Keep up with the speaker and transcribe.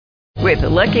With the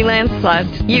Lucky Land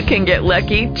Slots, you can get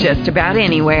lucky just about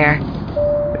anywhere.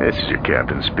 This is your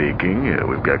captain speaking.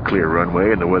 We've got clear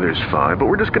runway and the weather's fine, but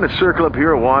we're just going to circle up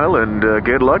here a while and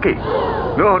get lucky.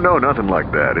 No, nothing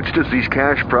like that. It's just these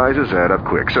cash prizes add up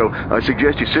quick. So I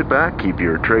suggest you sit back, keep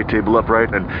your tray table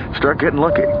upright, and start getting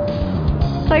lucky.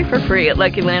 Play for free at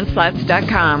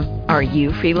LuckyLandSlots.com. Are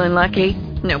you feeling lucky?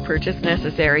 No purchase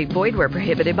necessary. Void where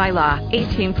prohibited by law.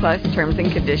 18 plus terms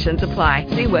and conditions apply.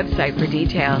 See website for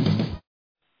details.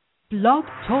 Blog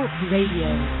Talk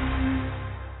Radio.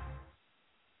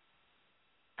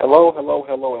 Hello,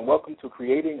 and welcome to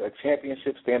Creating a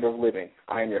Championship Standard of Living.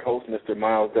 I am your host, Mr.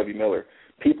 Myles W. Miller.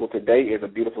 People, today is a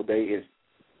beautiful day. It's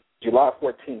July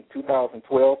 14,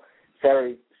 2012,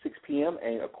 Saturday, 6 p.m.,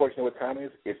 and of course, you know what time it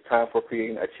is? It's time for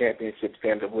Creating a Championship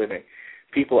Standard of Living.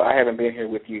 People, I haven't been here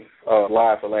with you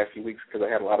live for the last few weeks because I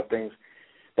had a lot of things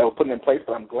that were put in place,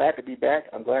 but I'm glad to be back.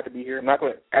 I'm glad to be here. I'm not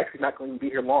going to be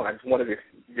here long. I just wanted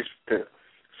to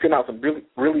send out some really,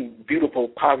 really beautiful,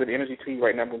 positive energy to you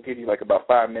right now. I'm going to give you like about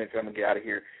 5 minutes, and I'm going to get out of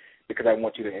here because I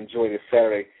want you to enjoy this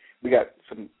Saturday. We got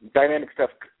some dynamic stuff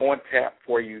on tap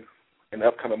for you in the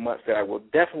upcoming months that I will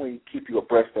definitely keep you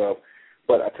abreast of.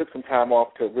 But I took some time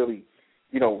off to really,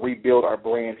 rebuild our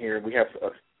brand here. We have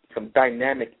some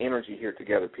dynamic energy here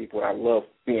together, people. I love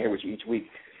being here with you each week.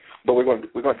 But we're going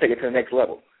to take it to the next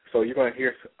level. So you're going to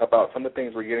hear about some of the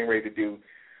things we're getting ready to do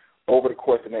over the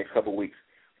course of the next couple of weeks.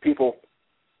 People,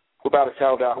 without a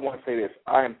shadow of doubt, I want to say this.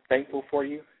 I am thankful for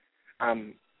you.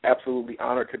 I'm absolutely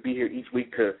honored to be here each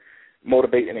week to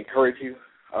motivate and encourage you.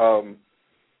 And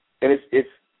it's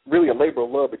really a labor of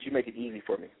love, but you make it easy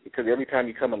for me because every time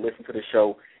you come and listen to the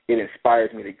show, it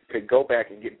inspires me to go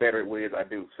back and get better at what it is I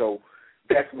do. So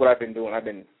that's what I've been doing. I've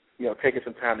been, taking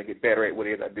some time to get better at what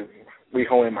it is I do,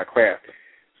 rehoning my craft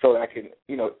so that I can,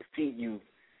 feed you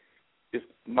this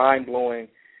mind-blowing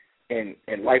and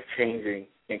life-changing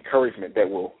encouragement that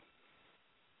will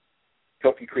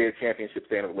help you create a championship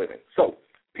standard of living. So,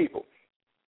 people,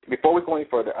 before we go any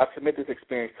further, I submit this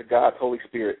experience to God's Holy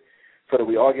Spirit so that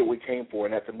we all get what we came for,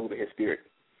 and that's a move of His Spirit.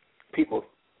 People,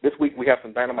 this week we have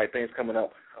some dynamite things coming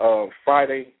up.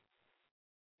 Friday,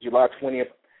 July 20th,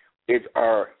 is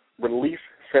our Release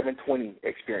 720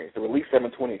 experience, the Release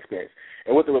 720 experience.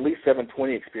 And what the Release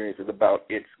 720 experience is about,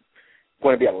 it's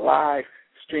going to be a live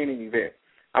streaming event.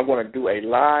 I'm going to do a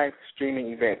live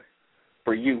streaming event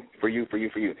for you.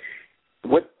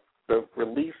 What the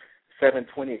Release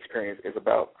 720 experience is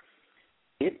about,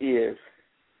 it is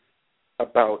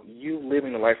about you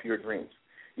living the life of your dreams.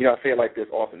 I say it like this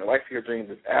often. The life of your dreams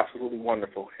is absolutely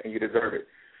wonderful, and you deserve it.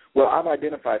 Well, I've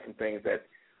identified some things that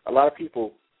a lot of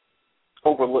people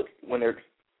overlook when they're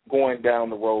going down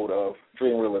the road of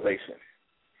dream realization.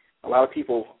 A lot of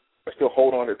people are still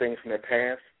holding on to things from their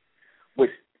past,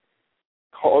 which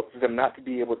causes them not to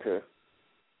be able to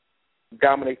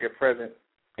dominate their present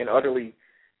and utterly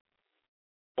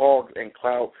fog and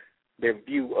cloud their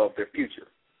view of their future.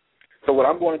 So what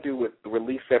I'm going to do with the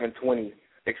Release 720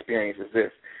 experience is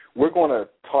this. We're going to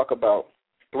talk about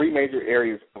 3 major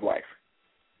areas of life: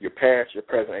 your past, your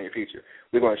present, and your future.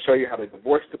 We're going to show you how to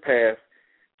divorce the past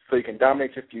so you can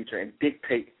dominate your future and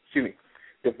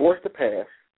divorce the past,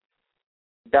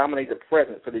 dominate the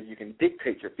present so that you can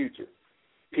dictate your future.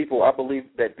 People, I believe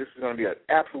that this is going to be an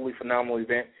absolutely phenomenal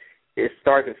event. It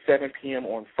starts at 7 p.m.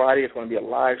 on Friday. It's going to be a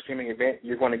live streaming event.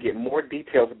 You're going to get more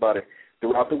details about it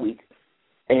throughout the week.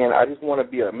 And I just want to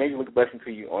be a major blessing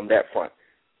to you on that front.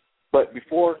 But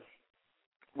before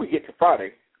we get to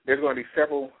Friday, there's going to be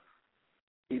several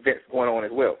events going on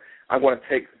as well. I'm going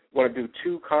to do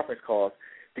 2 conference calls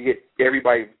to get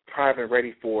everybody primed and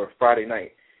ready for Friday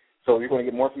night. So you're going to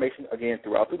get more information, again,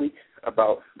 throughout the week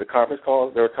about the conference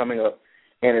calls that are coming up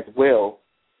and as well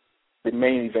the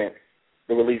main event,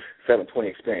 the Release 720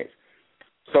 experience.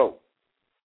 So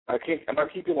I'm not going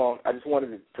to keep you long. I just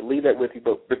wanted to leave that with you.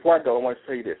 But before I go, I want to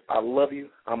tell you this. I love you.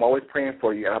 I'm always praying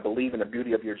for you, and I believe in the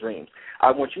beauty of your dreams. I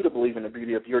want you to believe in the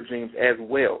beauty of your dreams as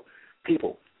well.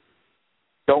 People,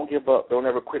 don't give up. Don't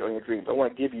ever quit on your dreams. I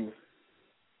want to give you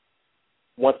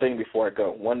one thing before I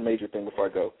go, one major thing before I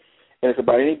go. And it's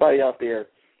about anybody out there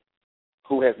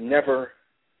who has never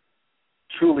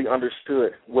truly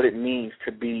understood what it means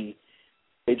to be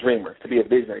a dreamer, to be a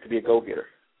visionary, to be a go-getter.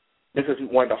 This is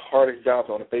one of the hardest jobs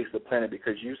on the face of the planet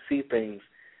because you see things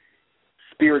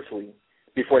spiritually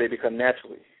before they become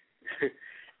naturally.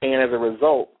 And as a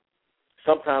result,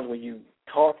 sometimes when you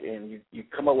talk and you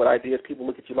come up with ideas, people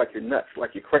look at you like you're nuts,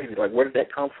 like you're crazy, like where did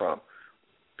that come from?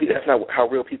 That's not how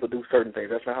real people do certain things.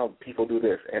 That's not how people do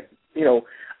this. And,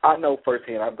 I know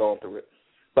firsthand, I've gone through it.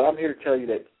 But I'm here to tell you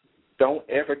that don't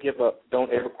ever give up.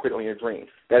 Don't ever quit on your dreams.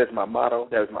 That is my motto.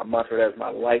 That is my mantra. That is my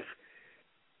life.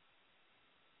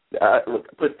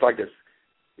 Look, put it like this.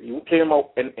 You came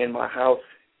out in my house,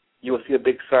 you will see a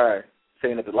big sign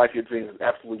saying that the life of your dreams is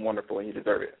absolutely wonderful and you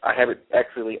deserve it. I have it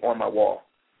actually on my wall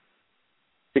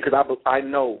because I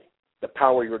know the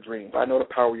power of your dreams. I know the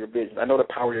power of your vision. I know the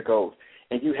power of your goals.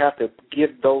 And you have to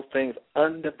give those things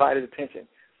undivided attention.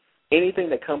 Anything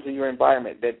that comes in your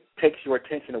environment that takes your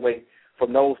attention away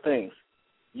from those things,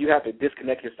 you have to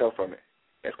disconnect yourself from it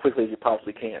as quickly as you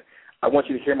possibly can. I want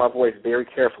you to hear my voice very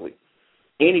carefully.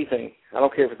 Anything, I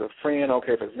don't care if it's a friend, I don't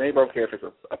care if it's a neighbor, I don't care if it's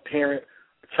a parent,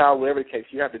 a child, whatever the case,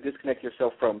 you have to disconnect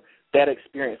yourself from that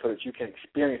experience so that you can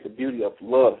experience the beauty of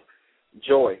love,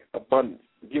 joy, abundance,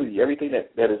 beauty, everything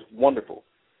that is wonderful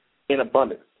in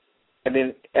abundance. And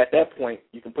then at that point,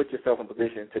 you can put yourself in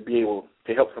position to be able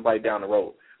to help somebody down the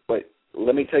road. But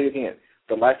let me tell you again,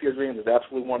 the life of your dreams is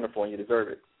absolutely wonderful and you deserve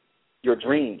it. Your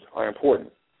dreams are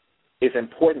important. It's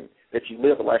important that you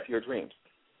live the life of your dreams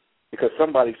because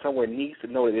somebody somewhere needs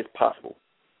to know that it's possible.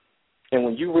 And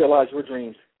when you realize your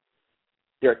dreams,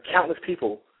 there are countless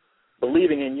people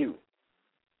believing in you.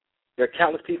 There are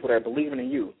countless people that are believing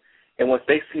in you. And once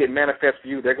they see it manifest for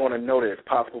you, they're going to know that it's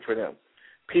possible for them.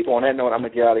 People, on that note, I'm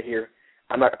going to get out of here.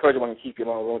 I told you I'm going to keep you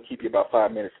long. I'm going to keep you about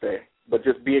 5 minutes today. But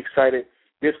just be excited.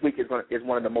 This week is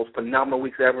one of the most phenomenal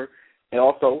weeks ever. And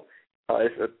also,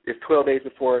 it's 12 days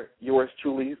before yours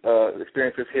truly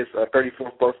experiences his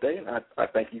 34th birthday. And I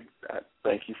thank you. I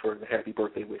thank you for the happy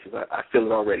birthday wishes. I feel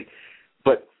it already.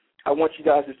 But I want you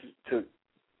guys to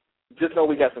just know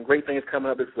we got some great things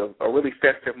coming up. It's a really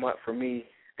festive month for me,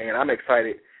 and I'm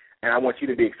excited. And I want you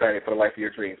to be excited for the life of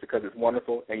your dreams because it's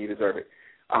wonderful and you deserve it.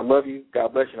 I love you.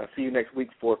 God bless you. And I'll see you next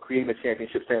week for Creating a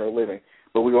Championship Standard of Living.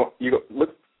 But you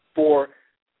look for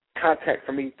contact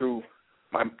from me through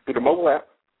the mobile app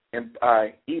and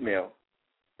by email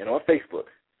and on Facebook.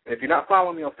 And if you're not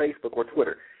following me on Facebook or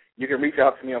Twitter, you can reach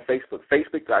out to me on Facebook,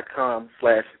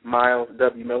 facebook.com/Myles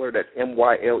W. Miller. That's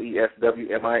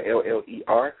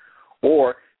MYLESWMILLER.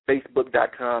 Or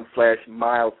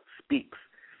facebook.com/Myles Speaks.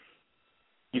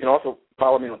 You can also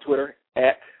follow me on Twitter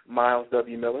at Myles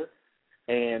W. Miller.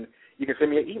 And you can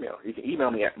send me an email. You can email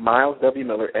me at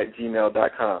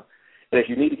mileswmiller@gmail.com. And if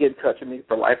you need to get in touch with me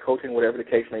for life coaching, whatever the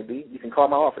case may be, you can call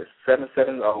my office,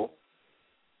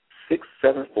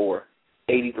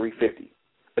 770-674-8350.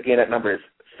 Again, that number is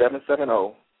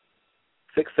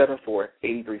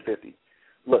 770-674-8350.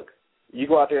 Look, you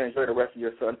go out there and enjoy the rest of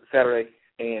your Saturday,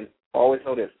 and always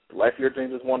know this, the life of your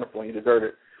dreams is wonderful and you deserve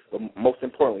it. But most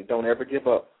importantly, don't ever give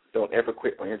up. Don't ever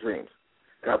quit on your dreams.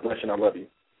 God bless you and I love you.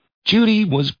 Judy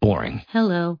was boring.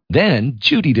 Hello. Then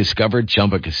Judy discovered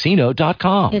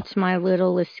ChumbaCasino.com. It's my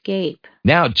little escape.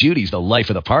 Now Judy's the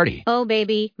life of the party. Oh,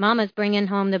 baby, mama's bringing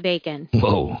home the bacon.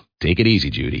 Whoa, take it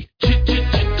easy, Judy.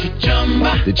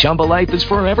 The Chumba life is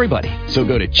for everybody. So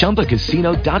go to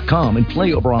ChumbaCasino.com and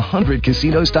play over 100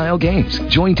 casino-style games.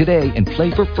 Join today and play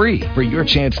for free for your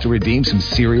chance to redeem some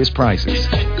serious prizes.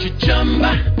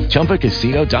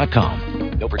 ChumbaCasino.com.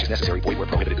 No purchase necessary. Void where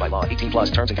prohibited by law.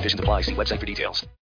 18+ terms and conditions apply. See website for details.